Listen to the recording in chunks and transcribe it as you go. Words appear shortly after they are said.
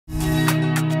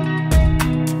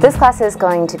This class is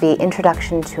going to be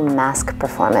Introduction to Mask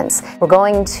Performance. We're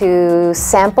going to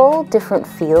sample different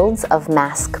fields of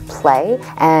mask play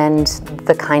and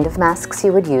the kind of masks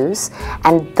you would use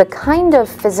and the kind of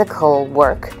physical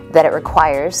work that it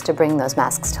requires to bring those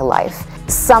masks to life.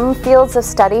 Some fields of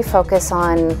study focus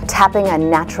on tapping a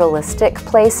naturalistic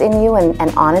place in you and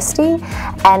honesty,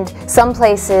 and some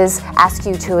places ask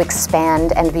you to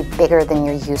expand and be bigger than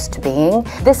you're used to being.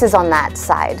 This is on that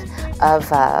side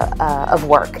of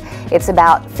work. It's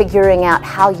about figuring out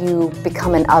how you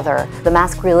become an other. The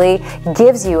mask really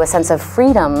gives you a sense of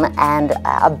freedom and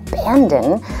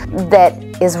abandon that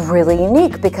is really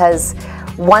unique, because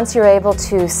once you're able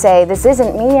to say, this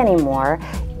isn't me anymore,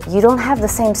 you don't have the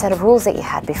same set of rules that you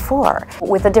had before.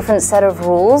 With a different set of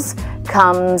rules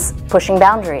comes pushing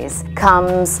boundaries,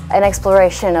 comes an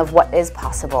exploration of what is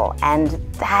possible, and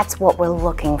that's what we're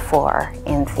looking for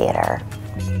in theater.